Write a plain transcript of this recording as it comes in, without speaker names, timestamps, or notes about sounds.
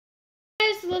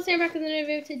Liz here, back with another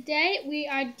video. Today we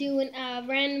are doing a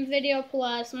random video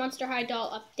plus Monster High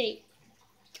doll update.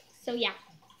 So yeah,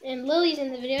 and Lily's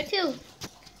in the video too.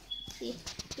 See,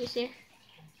 who's here?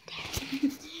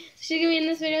 She's gonna be in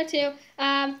this video too.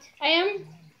 I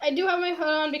do have my hood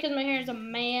on because my hair is a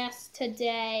mess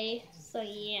today. So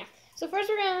yeah. So first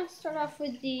we're gonna start off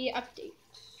with the update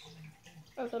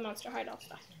of the Monster High doll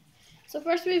stuff. So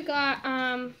first we've got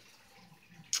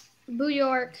Boo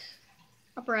York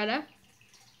operetta.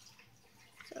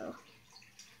 So,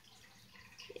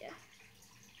 yeah,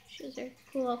 she has her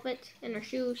cool outfit and her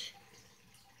shoes.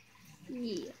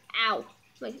 Yeah, ow.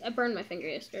 Like, I burned my finger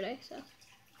yesterday, so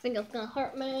I think it's gonna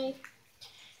hurt me.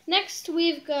 Next,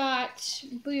 we've got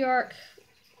Boo York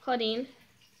Claudine.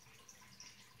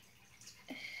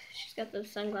 She's got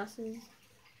those sunglasses,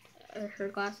 or her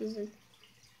glasses and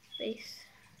face.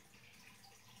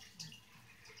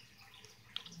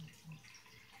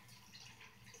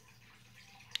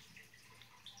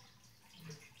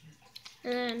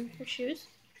 And then her shoes,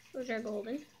 which are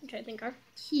golden, which I think are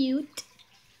cute.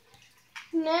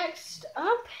 Next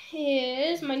up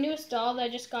is my newest doll that I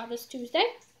just got this Tuesday,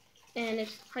 and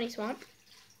it's Honey Swamp,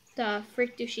 the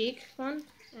Freak du Chic one,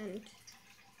 and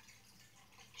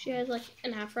she has like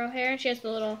an afro hair. She has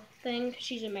the little thing.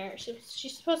 She's a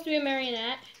she's supposed to be a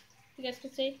marionette. You guys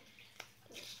can see.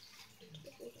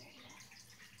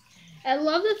 I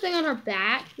love the thing on her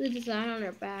back, the design on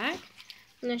her back.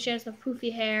 And then she has the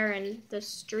poofy hair and the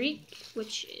streak,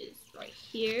 which is right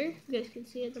here. You guys can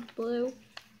see it, the blue.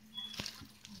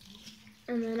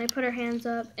 And then I put her hands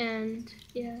up and,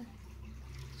 yeah.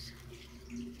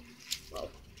 Whoa.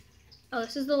 Oh,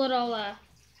 this is the little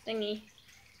thingy,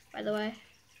 by the way.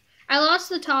 I lost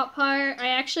the top part. I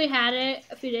actually had it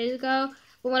a few days ago,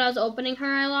 but when I was opening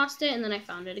her, I lost it, and then I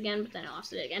found it again, but then I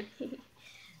lost it again.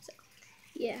 So,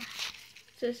 yeah.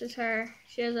 So this is her.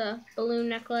 She has a balloon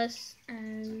necklace,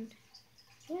 and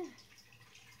yeah.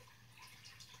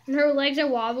 And her legs are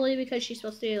wobbly because she's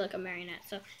supposed to be like a marionette.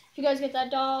 So if you guys get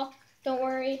that doll, don't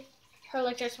worry. Her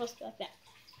legs are supposed to be like that.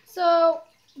 So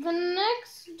the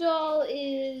next doll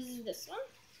is this one,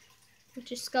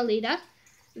 which is Skelita.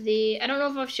 I don't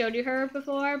know if I've showed you her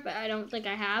before, but I don't think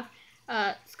I have.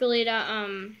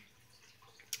 Skelita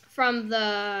from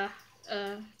the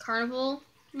Carnival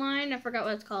line. I forgot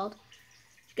what it's called.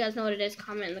 If you guys know what it is,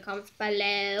 comment in the comments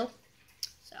below.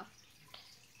 So,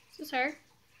 this is her.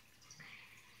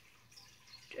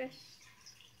 Dress.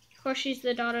 Of course, she's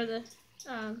the daughter of the,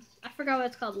 I forgot what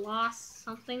it's called, Lost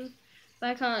something. But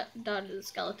I call it daughter of the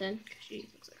skeleton, because she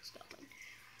looks like a skeleton.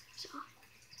 So.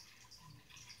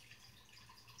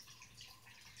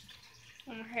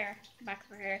 On her hair, back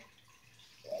of her hair.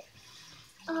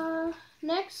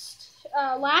 Next,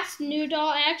 last new doll.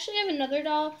 I actually have another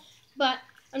doll, but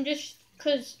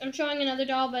because I'm showing another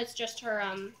doll, but it's just her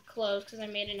clothes because I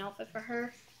made an outfit for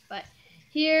her. But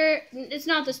here, it's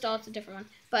not this doll, it's a different one.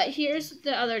 But here's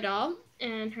the other doll,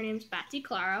 and her name's Batsy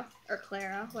Claro, or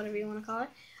Clara, whatever you want to call it.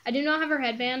 I do not have her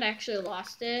headband, I actually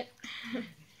lost it.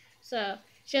 So,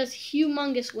 she has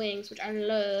humongous wings, which I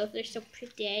love. They're so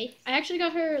pretty. I actually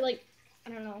got her, like,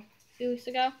 I don't know, a few weeks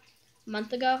ago, a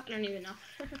month ago, I don't even know.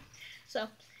 So,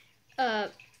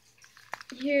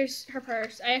 here's her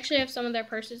purse. I actually have some of their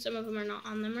purses. Some of them are not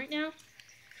on them right now.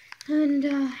 And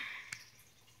I'm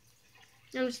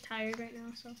just tired right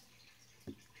now, so.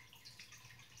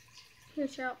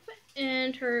 Here's her outfit.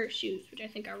 And her shoes, which I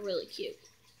think are really cute.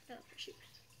 I love her shoes.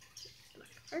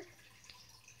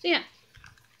 So yeah.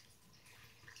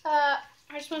 I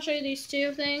just want to show you these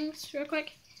two things real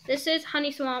quick. This is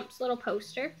Honey Swamp's little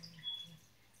poster.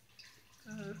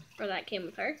 For that came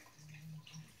with her.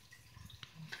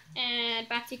 And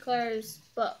Batsy Clara's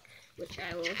book, which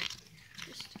I will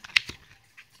just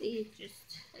see, just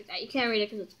like that. You can't read it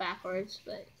because it's backwards,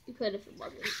 but you could if it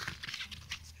wasn't.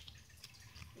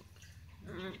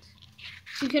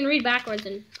 You can read backwards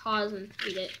and pause and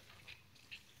read it.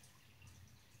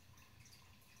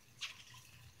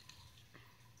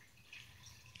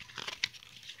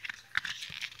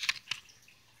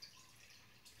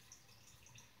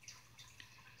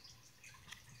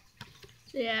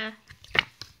 So yeah.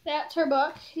 That's her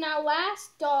book. Now,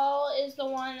 last doll is the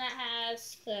one that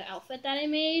has the outfit that I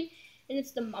made, and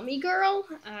it's the Mummy Girl.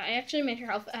 I actually made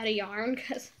her outfit out of yarn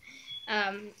because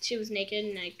she was naked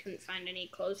and I couldn't find any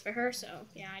clothes for her, so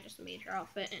yeah, I just made her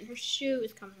outfit, and her shoe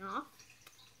is coming off.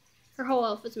 Her whole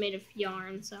outfit's made of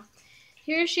yarn, so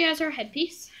here she has her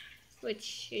headpiece,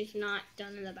 which is not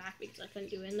done in the back because I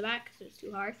couldn't do it in the back because it was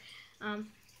too hard.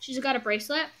 She's got a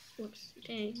bracelet. Whoops,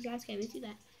 you guys can't even see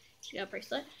that. She got a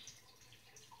bracelet.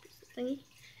 Thingy.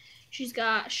 She's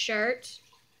got a shirt,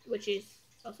 which is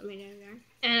also made out of yarn.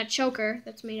 And a choker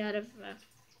that's made out of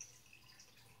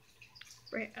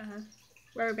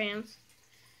rubber bands.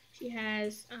 She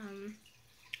has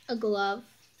a glove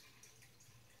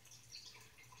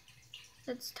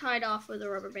that's tied off with a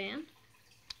rubber band.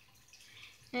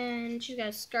 And she's got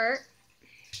a skirt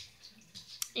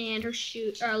and her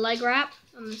leg wrap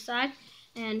on the side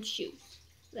and shoes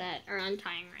that are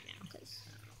untying right now because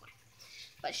I don't know why.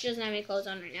 But she doesn't have any clothes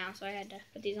on right now, so I had to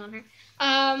put these on her.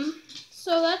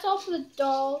 So that's all for the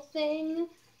doll thing.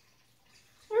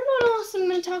 I don't know what else I'm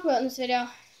going to talk about in this video.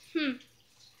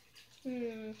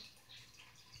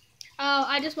 Oh,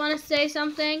 I just want to say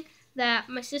something that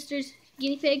my sister's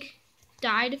guinea pig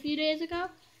died a few days ago.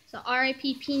 So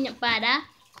R.I.P. peanut butter.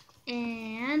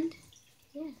 And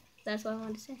yeah, that's what I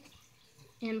wanted to say.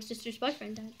 And my sister's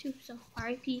boyfriend died too. So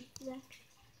R.I.P. Zach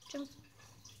Johnson.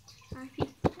 R.I.P.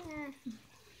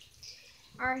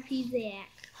 R.I.P. Zach.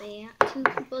 2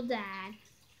 people died.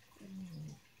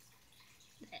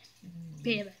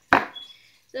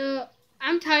 So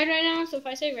I'm tired right now. So if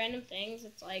I say random things,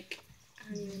 it's like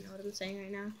I don't even know what I'm saying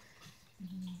right now.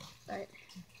 But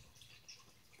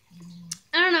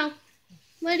I don't know.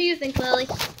 What do you think, Lily?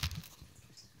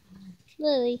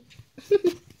 Lily.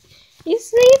 You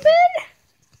sleeping?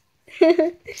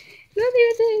 Not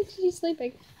even she's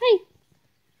sleeping. Hi.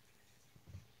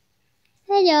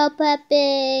 Hello,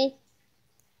 puppy.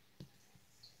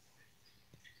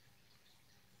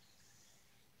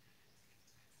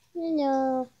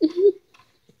 Hello.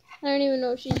 I don't even know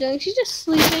what she's doing. She's just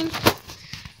sleeping.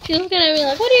 She's looking at me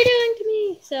like, what are you doing to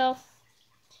me? So,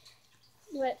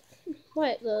 what,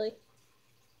 Lily?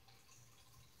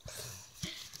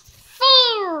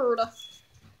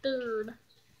 Bird.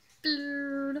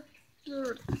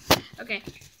 Okay.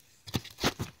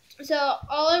 So,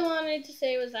 all I wanted to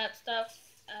say was that stuff.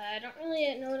 I don't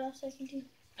really know what else I can do.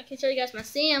 I can show you guys my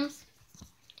Sims.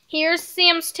 Here's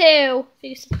Sims 2.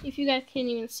 If you guys can't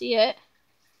even see it.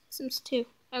 Sims 2.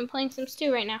 I'm playing Sims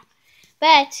 2 right now.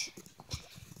 But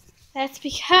that's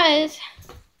because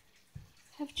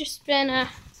I've just been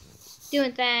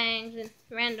doing things and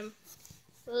random.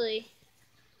 Really.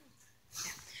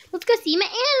 Let's go see my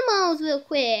animals real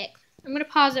quick. I'm going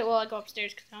to pause it while I go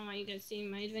upstairs because I don't want you guys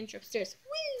seeing my adventure upstairs.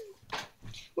 Woo!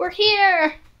 We're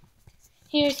here.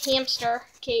 Here's hamster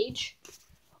cage.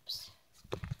 Oops.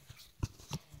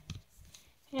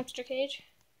 Hamster cage.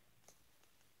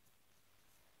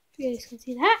 If you guys can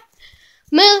see that.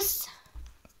 Moose.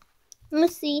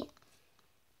 Moosey.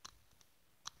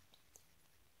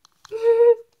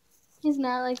 He's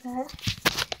not like that.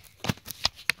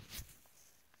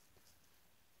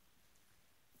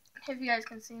 If you guys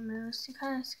can see Moose, you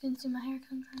kind of can see my hair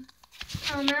come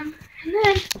from him. And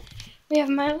then we have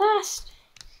my last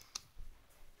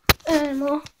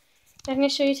animal that I'm going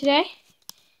to show you today.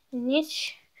 And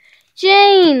it's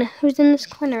Jane, who's in this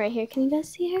corner right here. Can you guys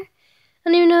see her? I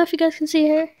don't even know if you guys can see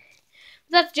her.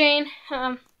 But that's Jane.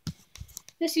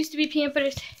 This used to be Peanut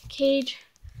Butter's cage,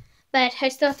 but I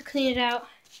still have to clean it out.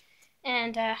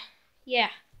 And,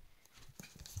 yeah.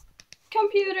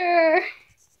 Computer.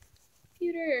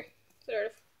 Sort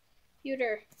of.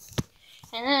 Computer.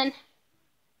 And then,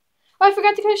 oh, I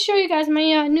forgot to show you guys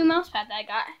my new mouse pad that I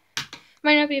got.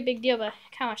 Might not be a big deal, but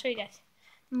I kind of want to show you guys.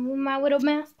 My little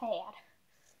mouse pad.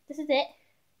 This is it.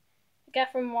 I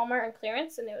got from Walmart on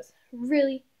clearance, and it's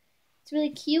really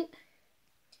cute.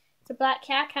 It's a black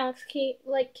cat, kind of looks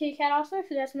like Kitty Cat also,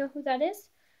 if you guys know who that is.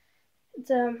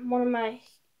 It's one of my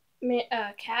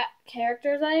cat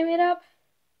characters that I made up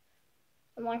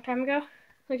a long time ago.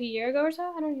 Like a year ago or so?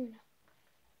 I don't even know.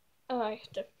 Oh, I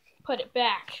have to put it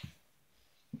back.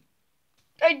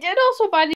 I did also buy the